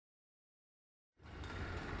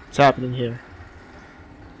What's happening here?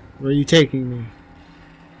 Where are you taking me?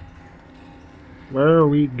 Where are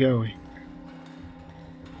we going?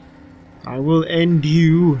 I will end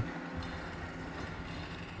you.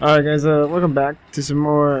 Alright guys, welcome back to some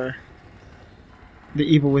more The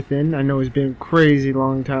Evil Within. I know it's been a crazy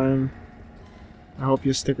long time. I hope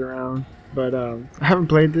you'll stick around. But I haven't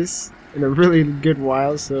played this in a really good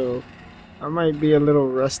while, so I might be a little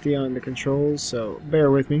rusty on the controls, so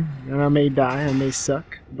bear with me. And I may die, I may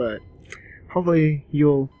suck, but hopefully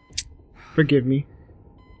you'll forgive me.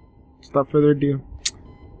 Without further ado,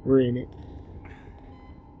 we're in it.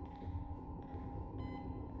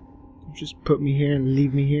 Just put me here and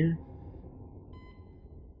leave me here.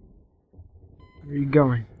 Where are you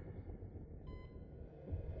going?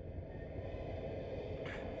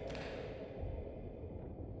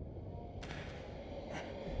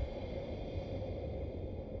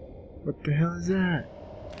 What the hell is that?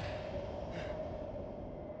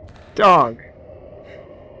 Dog!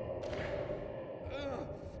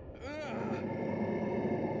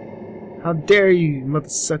 How dare you, mother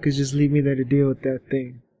suckers, just leave me there to deal with that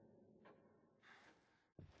thing.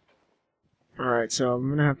 Alright, so I'm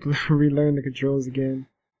gonna have to relearn the controls again.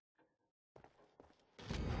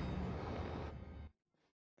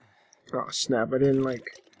 Oh snap, I didn't like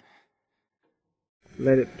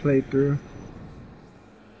let it play through.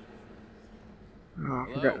 Oh,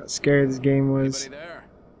 I forgot how scary this game was.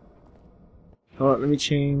 Hold on, let me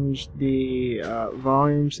change the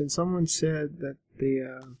volume, since someone said that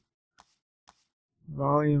the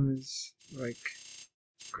volume is like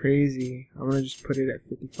crazy. I'm gonna just put it at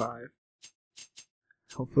 55.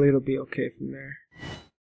 Hopefully it'll be okay from there.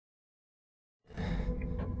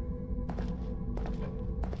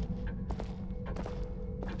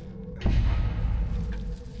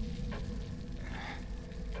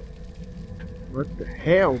 What the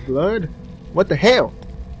hell, blood? What the hell?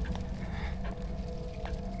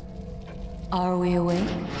 Are we awake?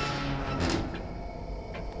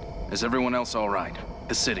 Is everyone else all right?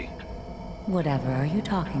 The city? Whatever are you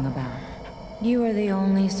talking about? You are the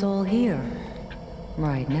only soul here.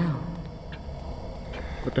 Right now.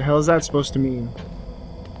 What the hell is that supposed to mean?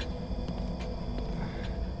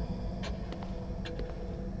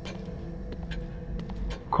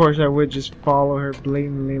 Of course I would just follow her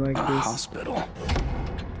blatantly like this. Hospital.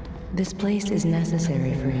 This place is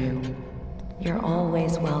necessary for you. You're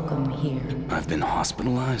always welcome here. I've been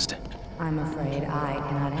hospitalized. I'm afraid I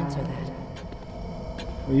cannot answer that.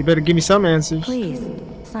 Well, you better give me some answers. Please,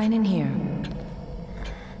 sign in here.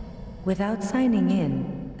 Without signing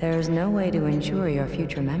in, there is no way to ensure your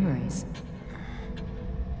future memories.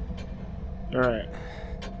 Alright.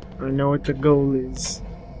 I know what the goal is.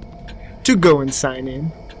 To go and sign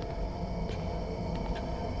in.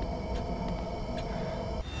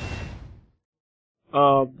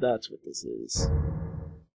 Oh, that's what this is.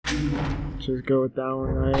 Just go with that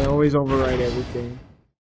one. I always override everything.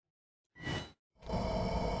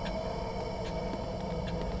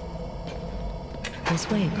 This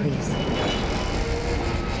way, please.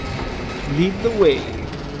 Lead the way.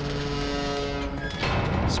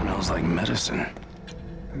 Smells like medicine.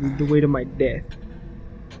 Lead the way to my death.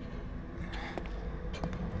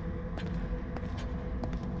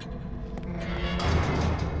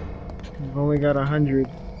 I've only got 100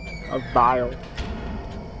 of bile.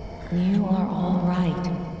 You are all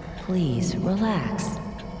right. Please, relax.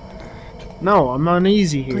 No, I'm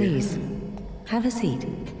uneasy here. Please, have a seat.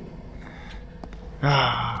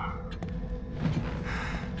 Ah.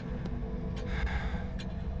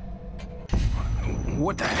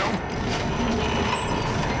 What the hell?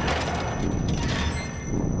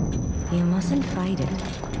 You mustn't fight it.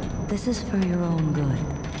 This is for your own good.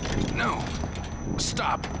 No.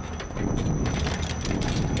 Stop.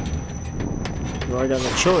 Well, I got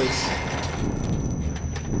no choice.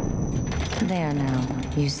 There now.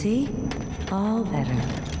 You see? All better.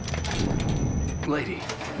 Lady,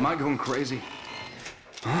 am I going crazy?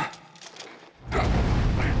 Huh?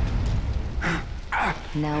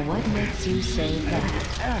 Now what makes you say that?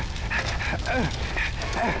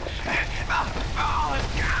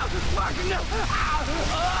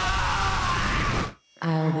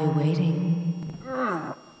 I'll be waiting.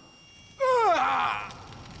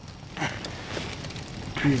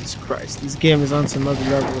 Jesus Christ, this game is on some other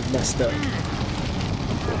level of messed up.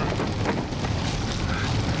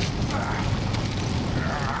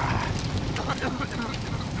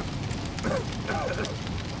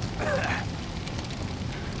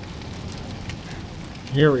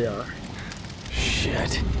 Here we are.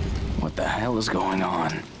 Shit. What the hell is going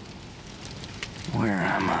on? Where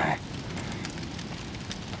am I?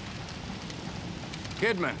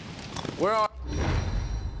 Kidman, where are...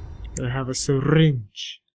 I have a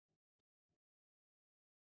syringe.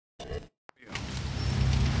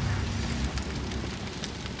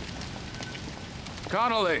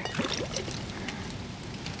 Connolly!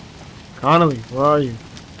 Connolly, where are you?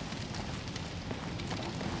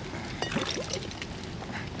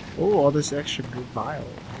 Oh, all this extra good bile.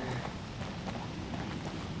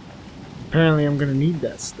 Apparently I'm gonna need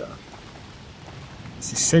that stuff.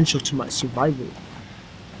 It's essential to my survival.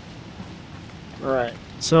 Alright,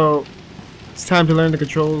 so it's time to learn the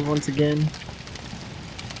controls once again.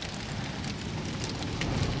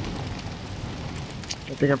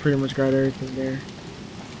 I think I pretty much got everything there.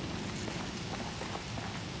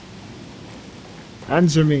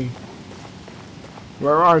 Answer me.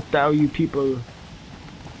 Where art thou, you people?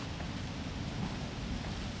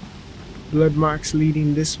 Blood marks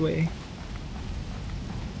leading this way.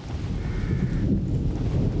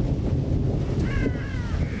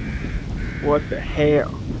 What the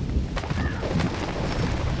hell?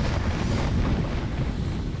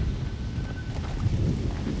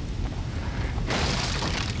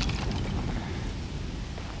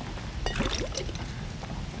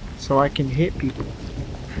 So I can hit people.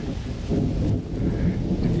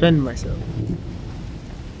 Defend myself.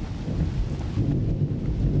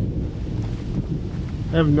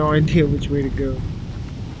 I have no idea which way to go.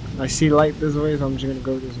 I see light this way, so I'm just gonna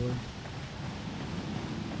go this way.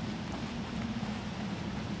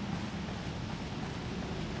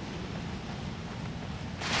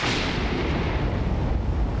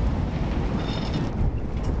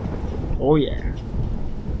 Oh yeah.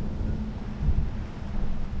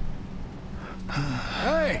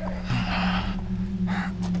 Hey!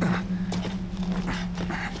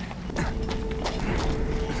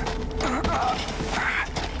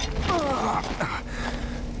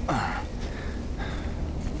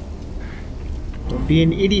 Don't be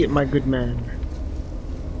an idiot, my good man.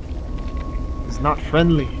 It's not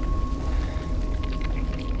friendly.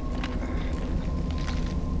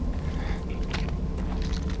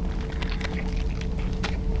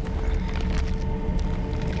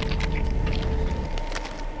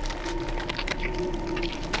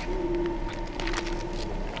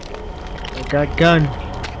 I got gun.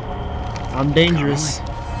 I'm dangerous.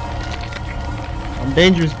 I'm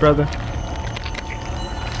dangerous, brother.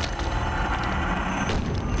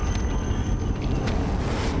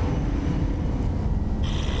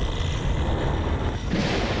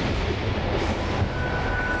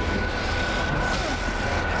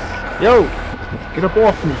 Yo! Get up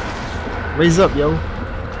off me. Raise up, yo.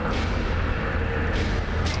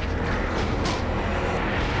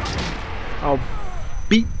 I'll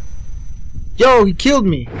beat. Yo, he killed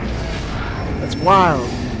me. That's wild.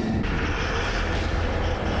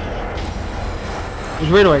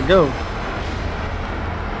 Which way do I go?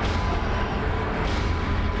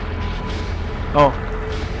 Oh.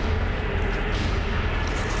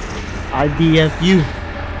 IDFU.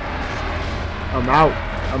 I'm out.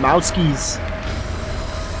 I'm out skis.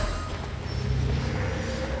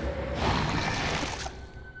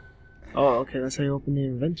 Oh, okay, that's how you open the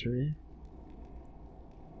inventory.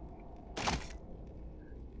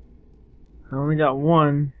 I only got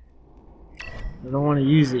one. I don't want to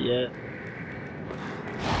use it yet.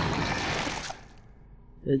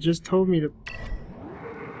 It just told me to...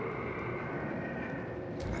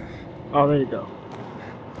 Oh, there you go.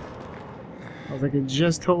 I was like, it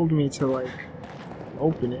just told me to, like,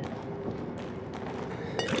 open it.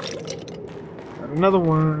 Got another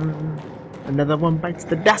one. Another one bites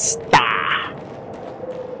the dust.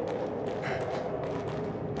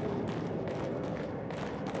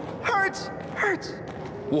 Hurts! Hurts!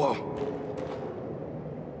 Whoa.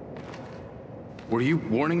 Were you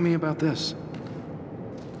warning me about this?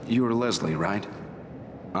 You are Leslie, right?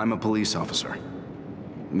 I'm a police officer.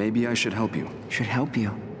 Maybe I should help you. Should help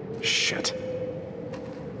you. Shit.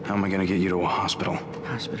 How am I gonna get you to a hospital?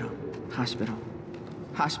 Hospital. Hospital.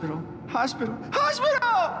 Hospital. Hospital. Hospital!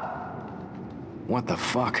 What the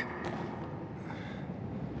fuck?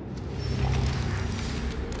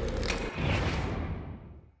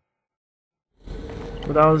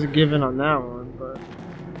 Well, that was a given on that one, but...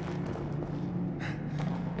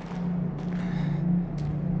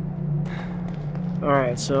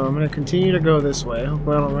 Alright, so I'm gonna continue to go this way.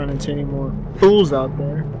 Hopefully I don't run into any more fools out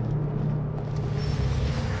there.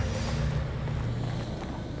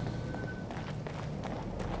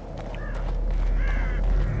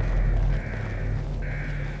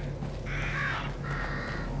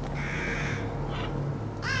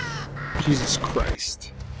 Jesus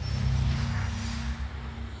Christ.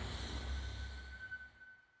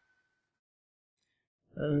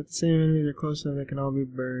 If the same enemies are close enough, they can all be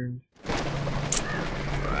burned.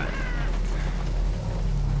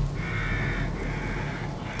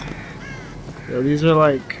 Yo, these are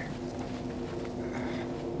like...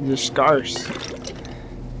 These are scarce.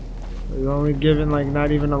 They're only given like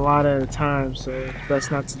not even a lot at a time, so it's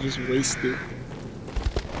best not to just waste it.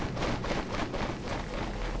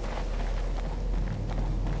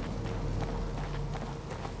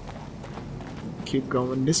 Keep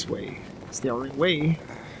going this way. It's the only way.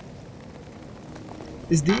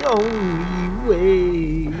 It's the only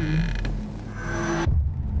way.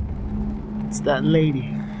 It's that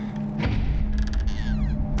lady.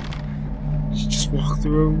 She just walked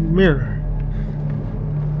through a mirror.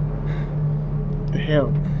 The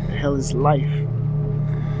hell? The hell is life?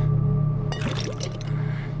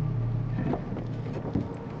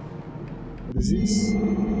 What is this?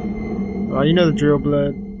 Oh, you know the drill,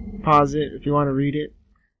 blood. Pause it if you want to read it.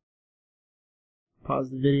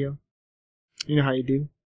 Pause the video. You know how you do.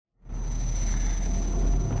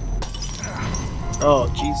 Oh,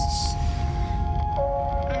 Jesus.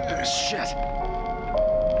 Shit.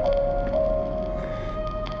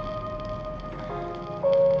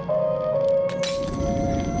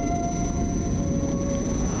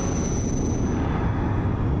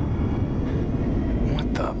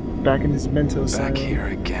 What the? Back in this mental asylum. Back here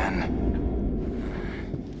again.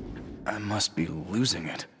 I must be losing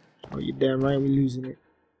it. Oh, you're damn right we're losing it.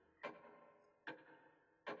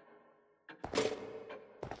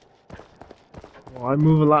 Well, I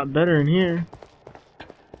move a lot better in here.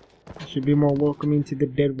 It should be more welcoming to the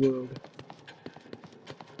dead world.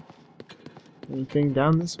 Anything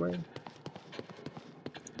down this way?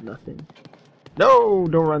 Nothing. No,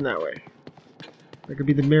 don't run that way. That could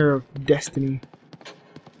be the mirror of destiny.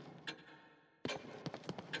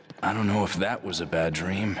 I don't know if that was a bad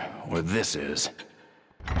dream, or this is.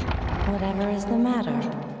 Whatever is the matter?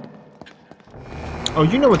 Oh,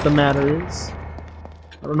 you know what the matter is.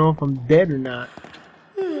 I don't know if I'm dead or not.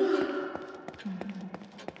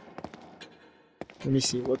 Let me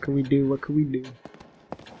see. What can we do? What can we do?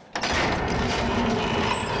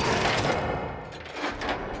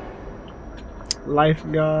 Life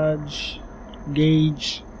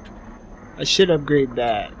gauge. I should upgrade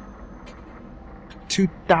that.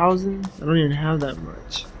 2,000? I don't even have that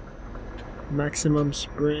much. Maximum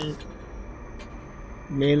sprint.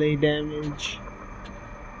 Melee damage.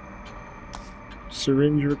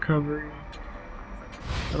 Syringe recovery.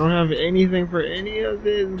 I don't have anything for any of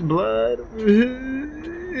this blood.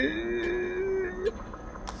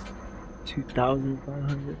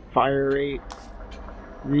 2,500 fire rate.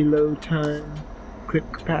 Reload time. Clip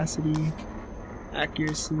capacity.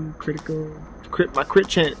 Accuracy. Critical. My crit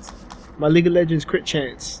chance. My League of Legends crit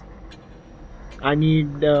chance. I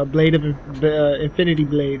need Blade of Infinity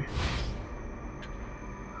Blade.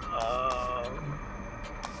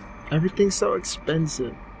 Everything's so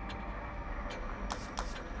expensive.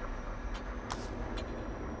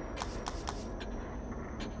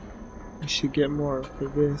 I should get more for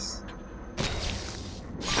this.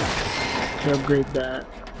 To upgrade that.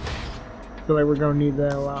 I feel like we're gonna need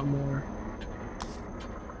that a lot more.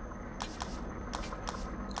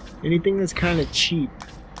 Anything that's kind of cheap,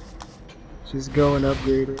 just go and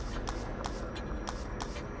upgrade it.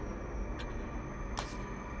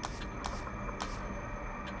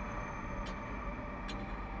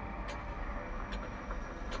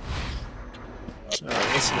 Alright,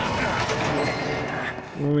 let's not.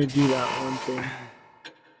 Let me do that one thing.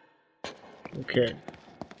 Okay.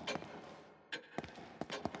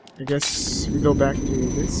 I guess we go back to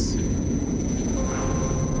this.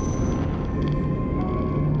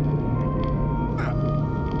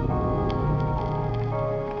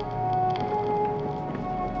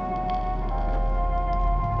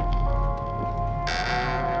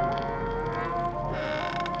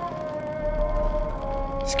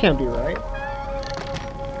 This can't be right.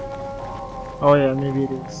 Oh yeah, maybe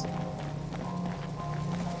it is.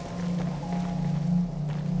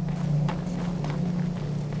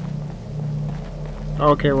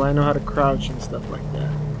 Okay, well I know how to crouch and stuff like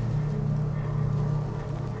that.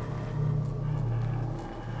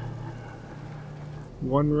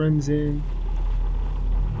 One runs in,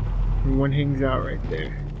 and one hangs out right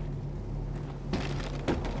there.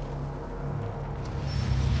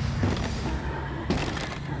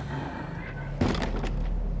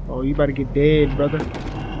 Oh, you about to get dead, brother.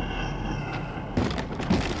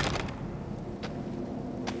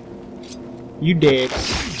 You dead.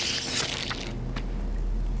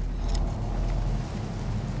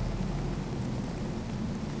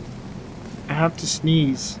 I have to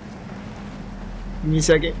sneeze. Give me a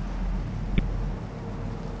second.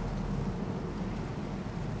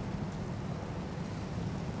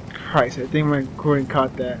 Christ, I think my recording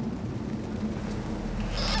caught that.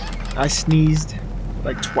 I sneezed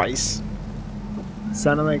like twice. It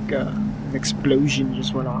sounded like an explosion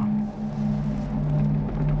just went off.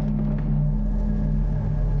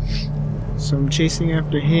 So I'm chasing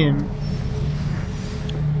after him.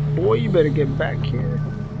 Boy, you better get back here.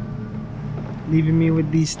 Leaving me with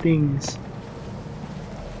these things.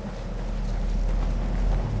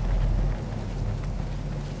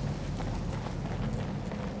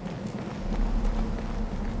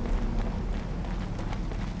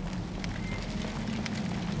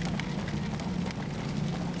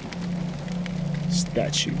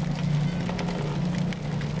 Statue.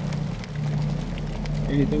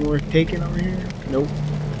 Anything worth taking over here? Nope.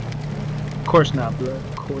 Of course not, bro.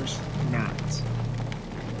 Of course not.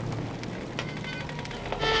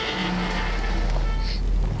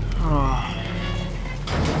 Oh.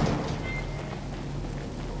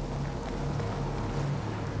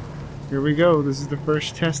 Here we go. This is the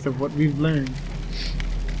first test of what we've learned.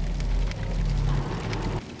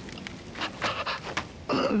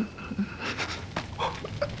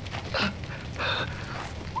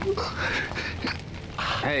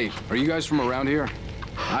 Hey, are you guys from around here?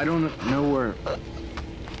 I don't know where...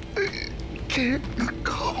 Can't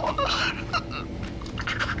go on.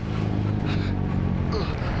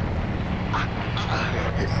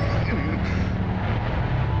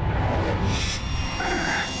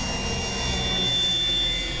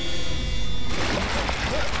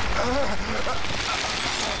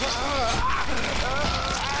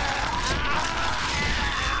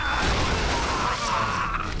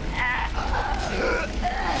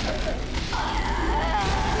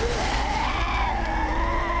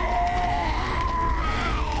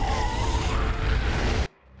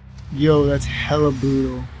 Yo, that's hella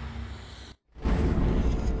brutal.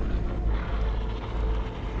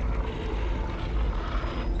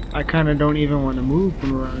 I kinda don't even want to move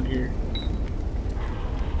from around here.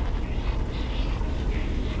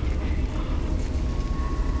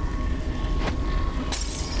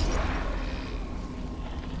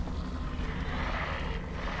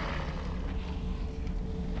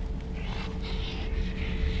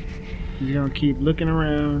 You're gonna keep looking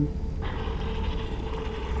around.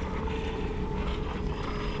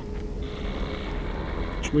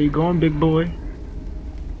 Where you going, big boy?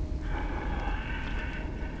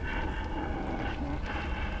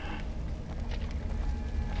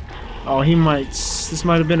 Oh, he might. This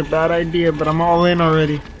might have been a bad idea, but I'm all in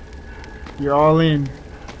already. You're all in.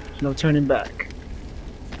 There's no turning back.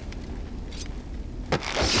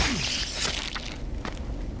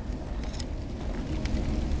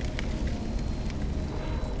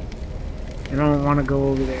 I don't want to go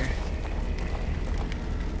over there.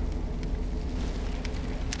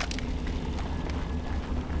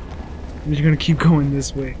 I'm just gonna keep going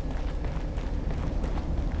this way.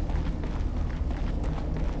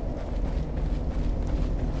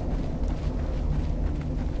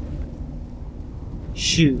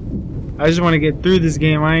 Shoot. I just want to get through this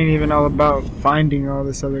game. I ain't even all about finding all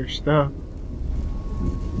this other stuff.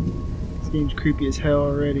 This game's creepy as hell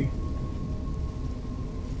already.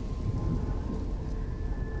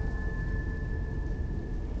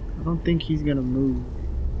 I don't think he's gonna move.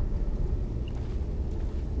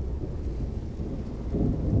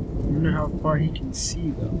 I wonder how far he can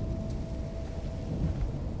see though.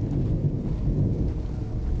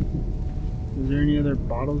 Is there any other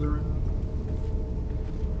bottles around?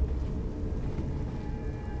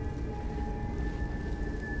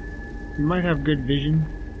 He might have good vision.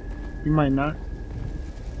 He might not.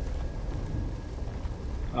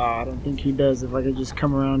 I don't think he does if I could just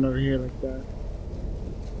come around over here like that.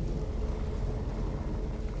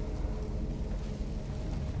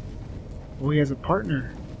 Oh, he has a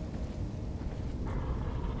partner.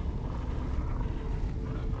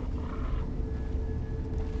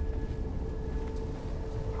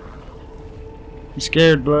 I'm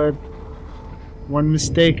scared, blood. One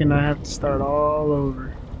mistake and I have to start all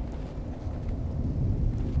over.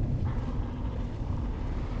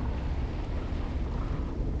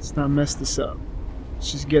 Let's not mess this up.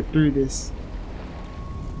 Let's just get through this.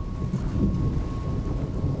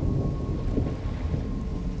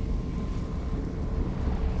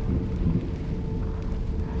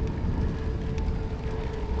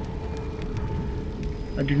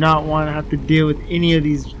 I do not want to have to deal with any of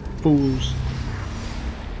these fools.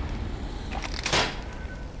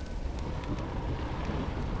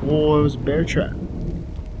 Oh, it was a bear trap.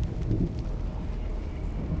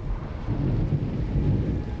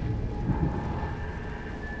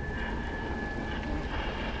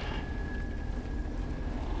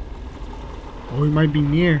 Oh, he might be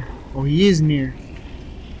near. Oh, he is near.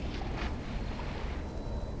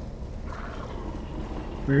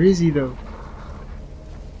 Where is he though?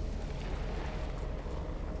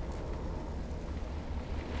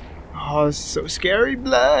 Oh, this is so scary,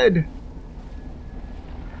 blood.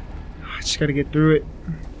 I just gotta get through it.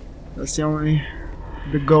 That's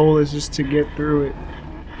the goal is just to get through it.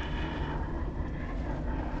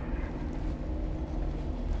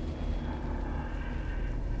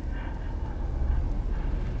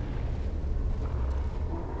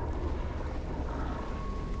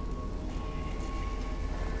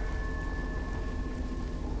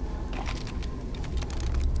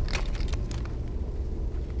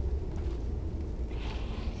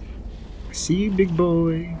 See you, big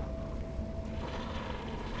boy.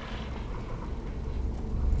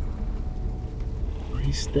 Oh,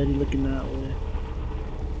 he's steady looking that way.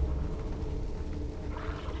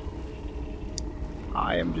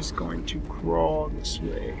 I am just going to crawl this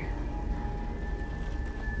way.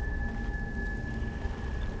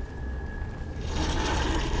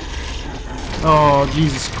 Oh,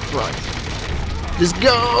 Jesus Christ. Just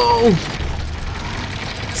go!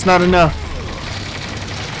 It's not enough.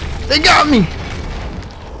 They got me!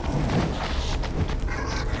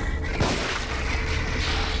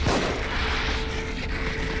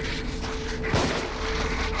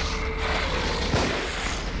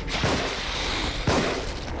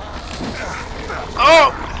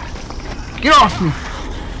 Oh! Get off me!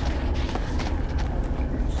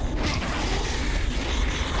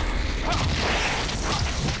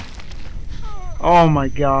 Oh my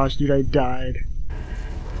gosh, dude, I died.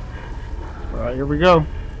 Alright, here we go.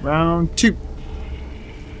 Round 2.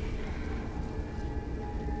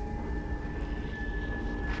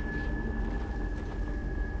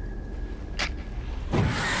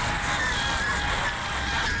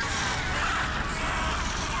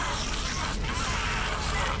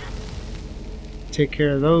 Take care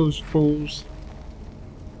of those fools.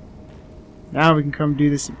 Now we can come do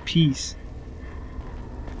this in peace.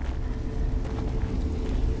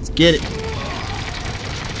 Let's get it.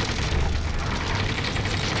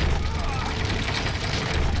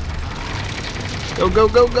 Go, go,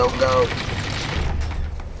 go, go, go!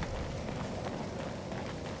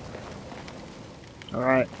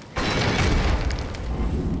 Alright.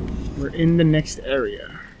 We're in the next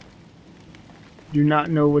area. Do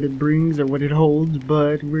not know what it brings or what it holds,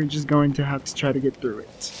 but we're just going to have to try to get through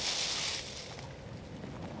it.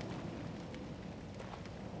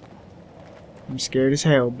 I'm scared as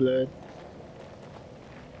hell, blood.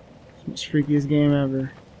 It's the most freakiest game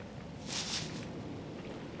ever.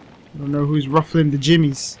 I don't know who's ruffling the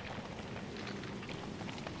jimmies.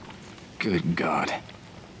 Good God.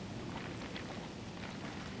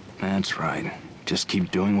 That's right. Just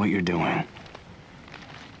keep doing what you're doing.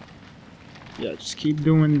 Yeah, just keep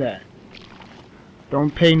doing that.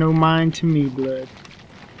 Don't pay no mind to me, blood.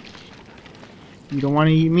 You don't want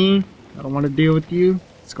to eat me? I don't want to deal with you.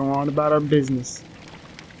 Let's go on about our business.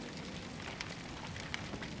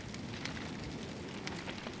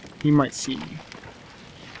 He might see you.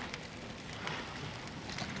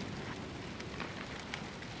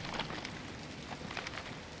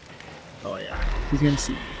 Oh yeah, he's gonna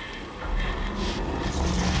see you.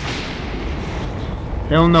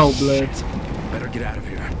 Hell no, blood. Better get out of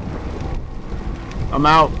here. I'm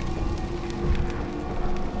out.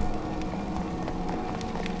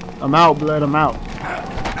 I'm out, blood. I'm out.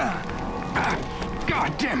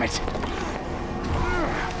 God damn it!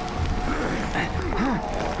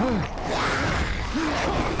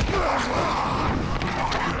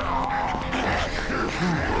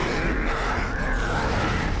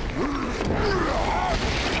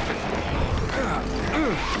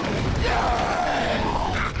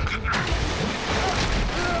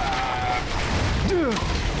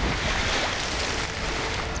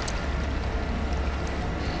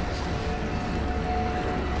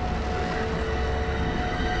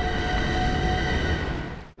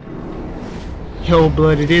 Yo,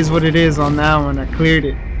 blood, it is what it is on that one. I cleared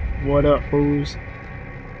it. What up, fools?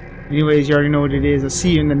 Anyways, you already know what it is. I'll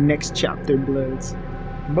see you in the next chapter, bloods.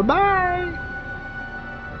 Bye-bye!